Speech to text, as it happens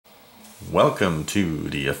Welcome to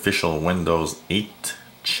the official Windows 8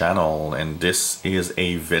 channel, and this is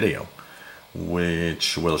a video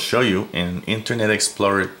which will show you in Internet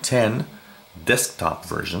Explorer 10 desktop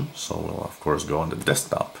version. So we'll of course go on the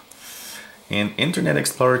desktop. In Internet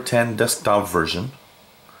Explorer 10 desktop version,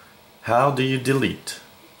 how do you delete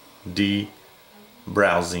the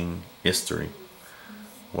browsing history?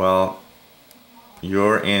 Well,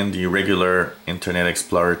 you're in the regular Internet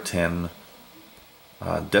Explorer 10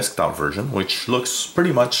 desktop version, which looks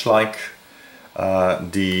pretty much like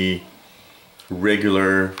the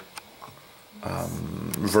regular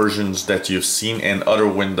versions that you've seen in other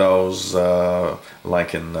Windows,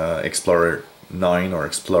 like in Explorer 9 or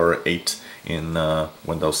Explorer 8 in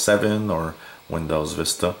Windows 7 or Windows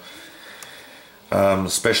Vista,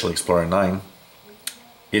 especially Explorer 9.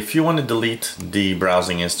 If you want to delete the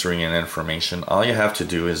browsing history and information, all you have to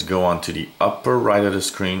do is go onto the upper right of the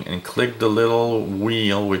screen and click the little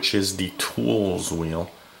wheel, which is the Tools wheel,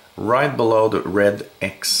 right below the red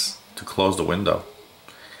X to close the window.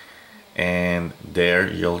 And there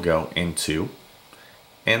you'll go into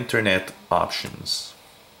Internet Options.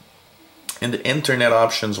 In the Internet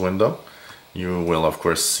Options window, you will of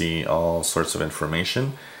course see all sorts of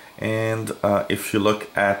information. And if you look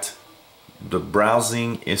at the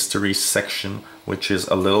browsing history section, which is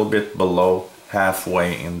a little bit below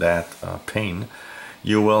halfway in that pane,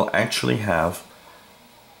 you will actually have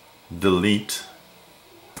delete,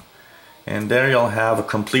 and there you'll have a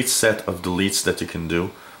complete set of deletes that you can do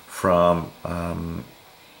from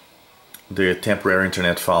the temporary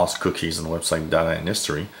internet files, cookies, and website data and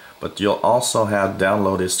history. But you'll also have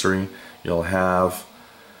download history, you'll have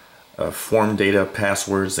form data,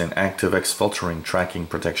 passwords, and ActiveX filtering tracking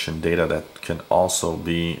protection data that can also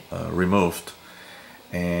be removed.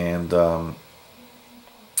 And a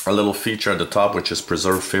little feature at the top, which is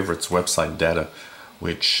preserve favorites website data,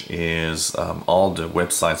 which is all the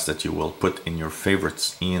websites that you will put in your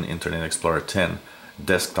favorites in Internet Explorer 10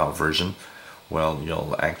 desktop version. Well,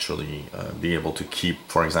 you'll actually be able to keep,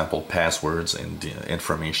 for example, passwords and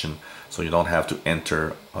information, so you don't have to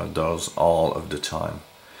enter those all of the time.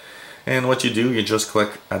 And what you do, you just click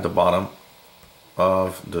at the bottom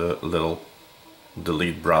of the little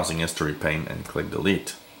delete browsing history pane and click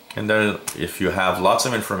delete. And then if you have lots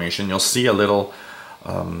of information, you'll see a little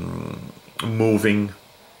moving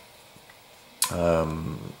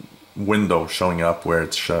window showing up where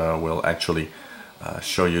it will actually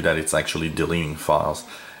show you that it's actually deleting files.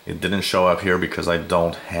 It didn't show up here because I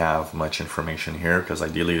don't have much information here because I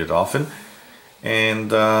delete it often. And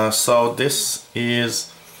so this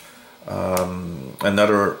is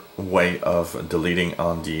another way of deleting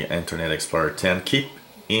on the Internet Explorer 10. Keep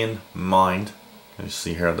in mind, you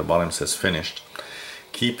see here at the bottom it says finished.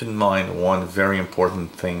 Keep in mind one very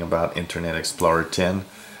important thing about Internet Explorer 10.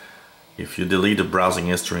 If you delete the browsing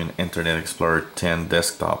history in Internet Explorer 10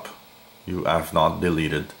 desktop, you have not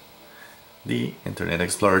deleted the Internet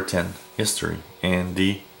Explorer 10 history and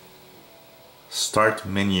the start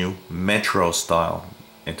menu Metro style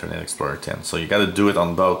Internet Explorer 10. So you got to do it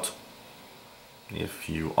on both if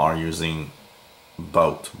you are using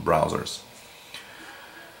both browsers.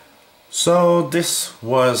 So this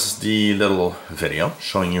was the little video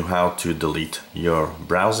showing you how to delete your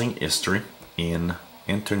browsing history in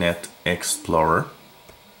Internet Explorer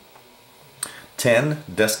 10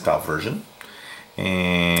 desktop version.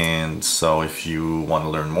 And so if you want to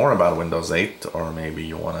learn more about Windows 8, or maybe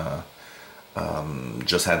you want to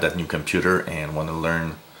just have that new computer and want to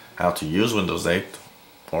learn how to use Windows 8,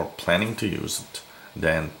 or planning to use it,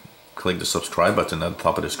 then click the subscribe button at the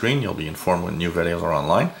top of the screen. You'll be informed when new videos are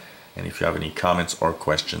online. And if you have any comments or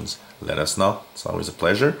questions, let us know. It's always a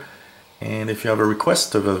pleasure. And if you have a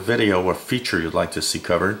request of a video or feature you'd like to see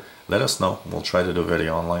covered, let us know. We'll try to do a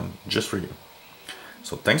video online just for you.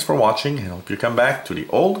 So thanks for watching, and I hope you come back to the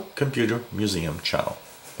Old Computer Museum channel.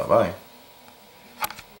 Bye-bye.